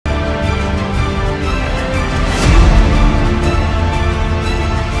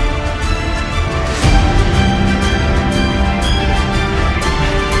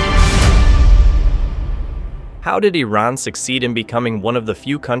how did Iran succeed in becoming one of the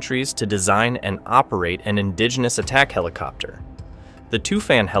few countries to design and operate an indigenous attack helicopter? The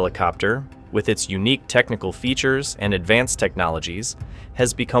Toofan helicopter, with its unique technical features and advanced technologies,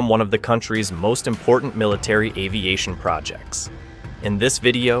 has become one of the country's most important military aviation projects. In this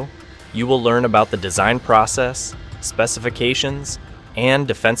video, you will learn about the design process, specifications, and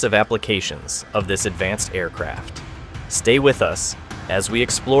defensive applications of this advanced aircraft. Stay with us as we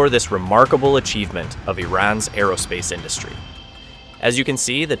explore this remarkable achievement of Iran's aerospace industry. As you can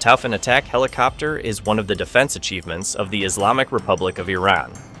see, the Toofan attack helicopter is one of the defense achievements of the Islamic Republic of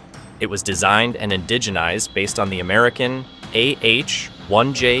Iran. It was designed and indigenized based on the American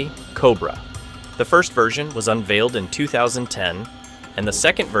AH-1J Cobra. The first version was unveiled in 2010, and the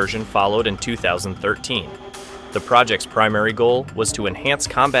second version followed in 2013. The project's primary goal was to enhance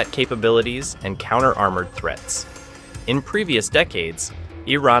combat capabilities and counter armored threats. In previous decades,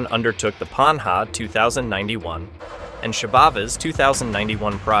 Iran undertook the Panha 2091 and Shabava's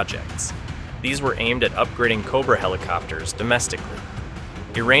 2091 projects. These were aimed at upgrading Cobra helicopters domestically.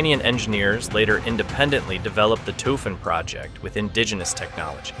 Iranian engineers later independently developed the Toofan project with indigenous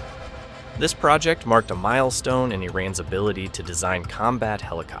technology. This project marked a milestone in Iran's ability to design combat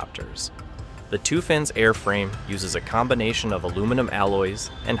helicopters. The Toofan's airframe uses a combination of aluminum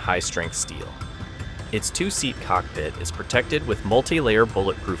alloys and high-strength steel. Its two-seat cockpit is protected with multi-layer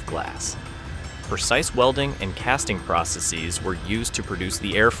bulletproof glass. Precise welding and casting processes were used to produce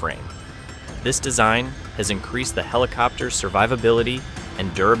the airframe. This design has increased the helicopter's survivability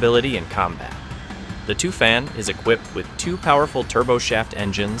and durability in combat. The Toofan is equipped with two powerful turboshaft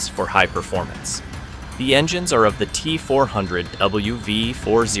engines for high performance. The engines are of the T400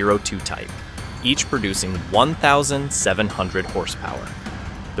 WV402 type, each producing 1,700 horsepower.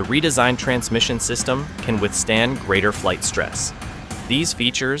 The redesigned transmission system can withstand greater flight stress. These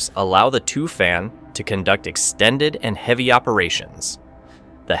features allow the Toofan to conduct extended and heavy operations.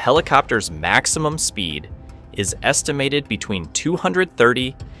 The helicopter's maximum speed is estimated between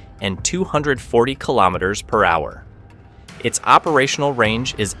 230 and 240 kilometers per hour. Its operational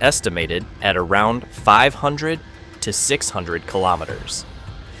range is estimated at around 500 to 600 kilometers.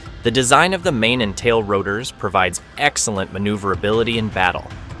 The design of the main and tail rotors provides excellent maneuverability in battle.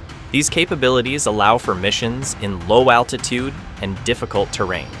 These capabilities allow for missions in low altitude and difficult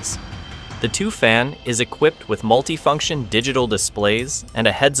terrains. The Toofan is equipped with multifunction digital displays and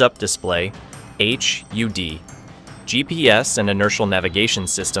a heads-up display, HUD. GPS and inertial navigation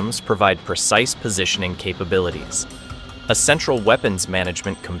systems provide precise positioning capabilities. A central weapons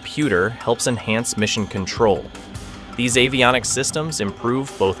management computer helps enhance mission control. These avionics systems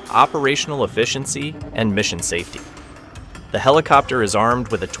improve both operational efficiency and mission safety. The helicopter is armed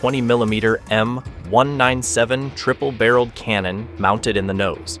with a 20mm M197 triple-barreled cannon mounted in the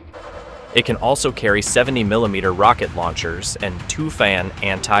nose. It can also carry 70mm rocket launchers and Toofan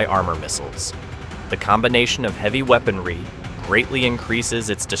anti-armor missiles. The combination of heavy weaponry greatly increases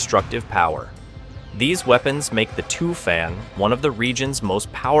its destructive power. These weapons make the Toofan one of the region's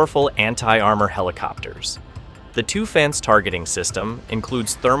most powerful anti-armor helicopters. The Toofan's targeting system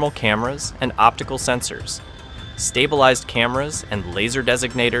includes thermal cameras and optical sensors. Stabilized cameras and laser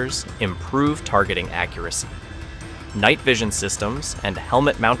designators improve targeting accuracy. Night vision systems and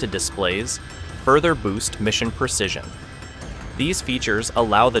helmet-mounted displays further boost mission precision. These features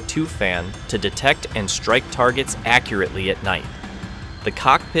allow the Toofan to detect and strike targets accurately at night. The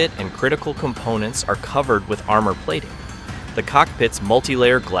cockpit and critical components are covered with armor plating. The cockpit's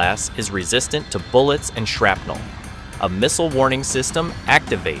multi-layer glass is resistant to bullets and shrapnel. A missile warning system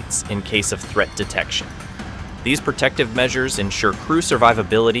activates in case of threat detection. These protective measures ensure crew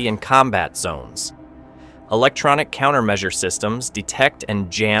survivability in combat zones. Electronic countermeasure systems detect and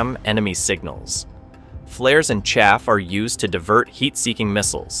jam enemy signals. Flares and chaff are used to divert heat-seeking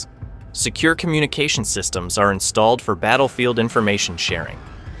missiles. Secure communication systems are installed for battlefield information sharing.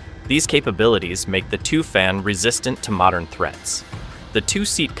 These capabilities make the Toofan resistant to modern threats. The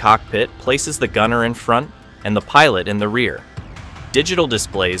two-seat cockpit places the gunner in front and the pilot in the rear. Digital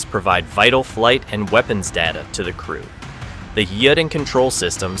displays provide vital flight and weapons data to the crew. The HUD and control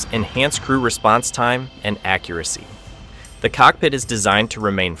systems enhance crew response time and accuracy. The cockpit is designed to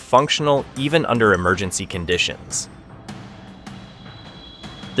remain functional even under emergency conditions.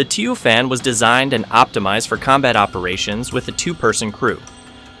 The Toofan was designed and optimized for combat operations with a two-person crew.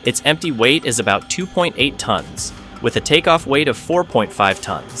 Its empty weight is about 2.8 tons, with a takeoff weight of 4.5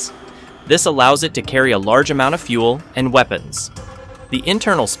 tons. This allows it to carry a large amount of fuel and weapons. The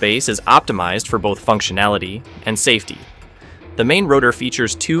internal space is optimized for both functionality and safety. The main rotor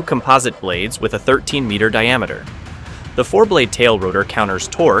features two composite blades with a 13-meter diameter. The four-blade tail rotor counters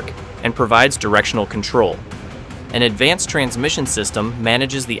torque and provides directional control. An advanced transmission system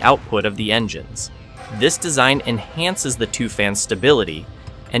manages the output of the engines. This design enhances the Toofan's stability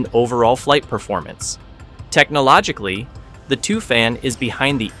and overall flight performance. Technologically, the Toofan is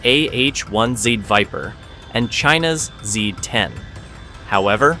behind the AH-1Z Viper and China's Z-10.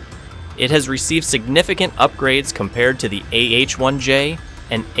 However, it has received significant upgrades compared to the AH-1J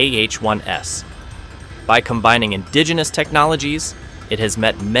and AH-1S. By combining indigenous technologies, it has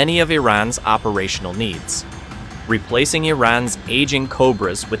met many of Iran's operational needs. Replacing Iran's aging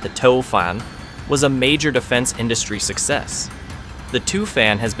Cobras with the Toofan was a major defense industry success. The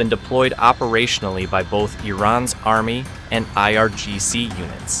Toofan has been deployed operationally by both Iran's Army and IRGC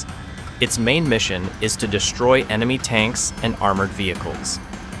units. Its main mission is to destroy enemy tanks and armored vehicles.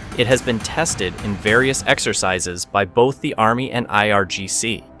 It has been tested in various exercises by both the Army and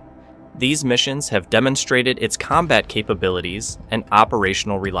IRGC. These missions have demonstrated its combat capabilities and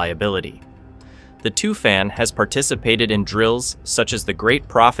operational reliability. The Toofan has participated in drills such as the Great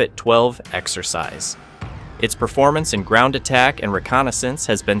Prophet 12 exercise. Its performance in ground attack and reconnaissance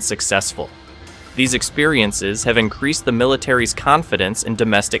has been successful. These experiences have increased the military's confidence in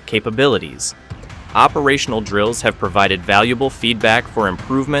domestic capabilities. Operational drills have provided valuable feedback for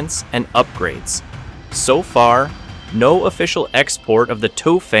improvements and upgrades. So far, no official export of the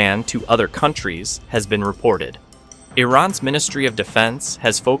Toofan to other countries has been reported. Iran's Ministry of Defense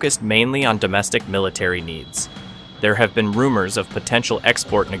has focused mainly on domestic military needs. There have been rumors of potential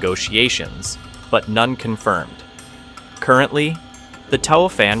export negotiations, but none confirmed. Currently, the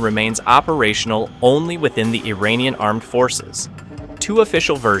Toofan remains operational only within the Iranian armed forces. Two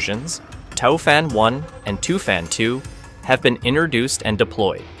official versions, Toofan 1 and Toofan 2, have been introduced and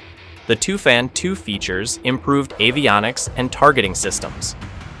deployed. The Toofan 2 features improved avionics and targeting systems.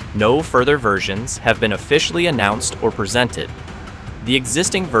 No further versions have been officially announced or presented. The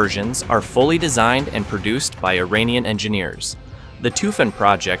existing versions are fully designed and produced by Iranian engineers. The Toofan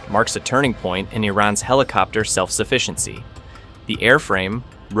project marks a turning point in Iran's helicopter self-sufficiency. The airframe,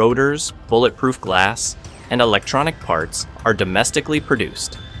 rotors, bulletproof glass, and electronic parts are domestically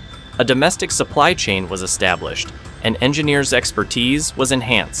produced. A domestic supply chain was established, and engineers' expertise was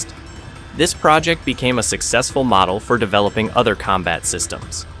enhanced. This project became a successful model for developing other combat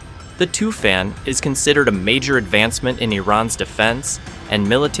systems. The Toofan is considered a major advancement in Iran's defense and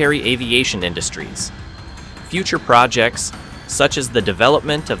military aviation industries. Future projects, such as the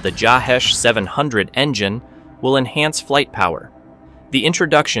development of the Jahesh 700 engine, will enhance flight power. The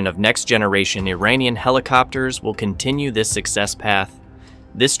introduction of next-generation Iranian helicopters will continue this success path.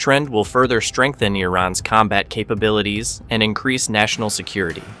 This trend will further strengthen Iran's combat capabilities and increase national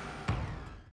security.